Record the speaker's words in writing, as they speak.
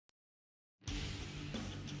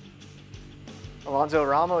Alonzo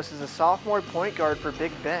Ramos is a sophomore point guard for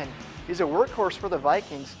Big Bend. He's a workhorse for the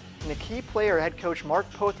Vikings and a key player head coach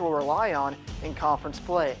Mark Poth will rely on in conference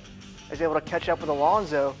play. I was able to catch up with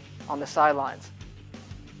Alonzo on the sidelines.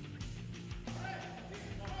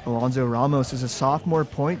 Alonzo Ramos is a sophomore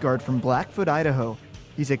point guard from Blackfoot, Idaho.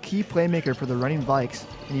 He's a key playmaker for the running Vikes,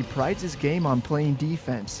 and he prides his game on playing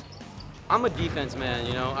defense. I'm a defense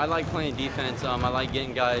man, I like playing defense. I like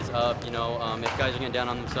getting guys up, if guys are getting down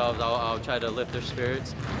on themselves, I'll try to lift their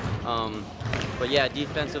spirits. But yeah,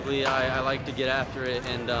 defensively, I like to get after it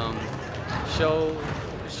and show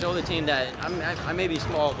the team that I may be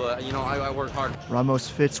small, but I work hard. Ramos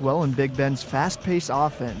fits well in Big Bend's fast-paced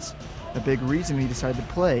offense, a big reason he decided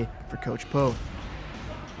to play for Coach Poth.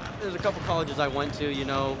 There's a couple colleges I went to,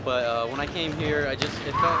 but when I came here, it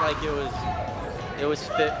felt like it was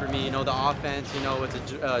fit for me. The offense,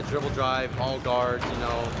 it's a dribble drive, all guards.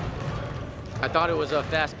 I thought it was a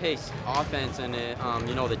fast-paced offense, and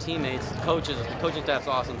the teammates, the coaching staff's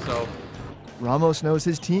awesome. So Ramos knows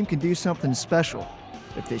his team can do something special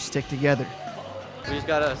if they stick together. We just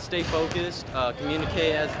gotta stay focused,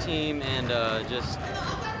 communicate as a team, and just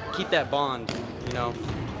keep that bond, in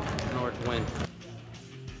order to win.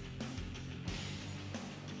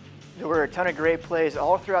 There were a ton of great plays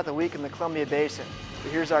all throughout the week in the Columbia Basin.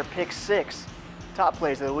 But here's our pick 6 top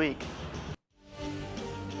plays of the week.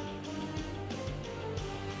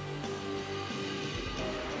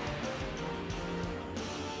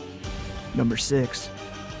 Number 6.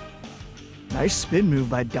 Nice spin move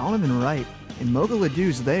by Donovan Wright, and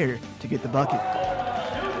Mogaladou's there to get the bucket.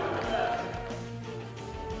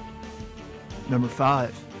 Number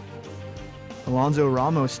 5. Alonzo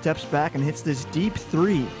Ramos steps back and hits this deep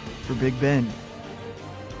 3 for Big Bend.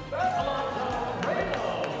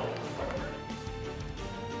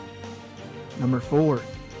 Number 4.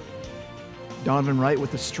 Donovan Wright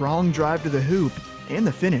with a strong drive to the hoop and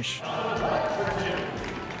the finish.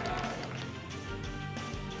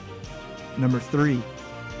 Number 3.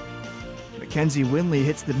 Mackenzie Winley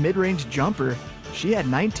hits the mid-range jumper. She had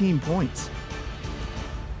 19 points.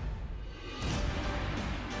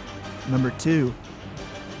 Number 2.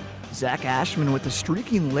 Zach Ashman with a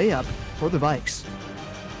streaking layup for the Vikes.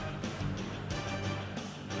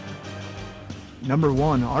 Number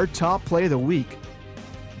 1, our top play of the week.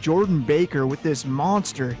 Jordan Baker with this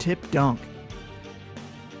monster tip dunk.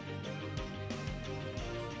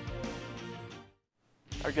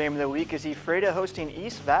 Our game of the week is Ephrata hosting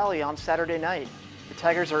East Valley on Saturday night. The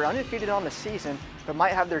Tigers are undefeated on the season, but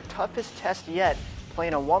might have their toughest test yet,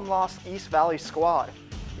 playing a one-loss East Valley squad.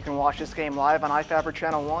 You can watch this game live on iFiber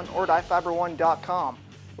Channel 1 or at iFiber1.com.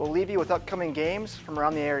 We'll leave you with upcoming games from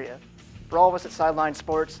around the area. For all of us at Sidelined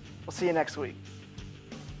Sports, we'll see you next week.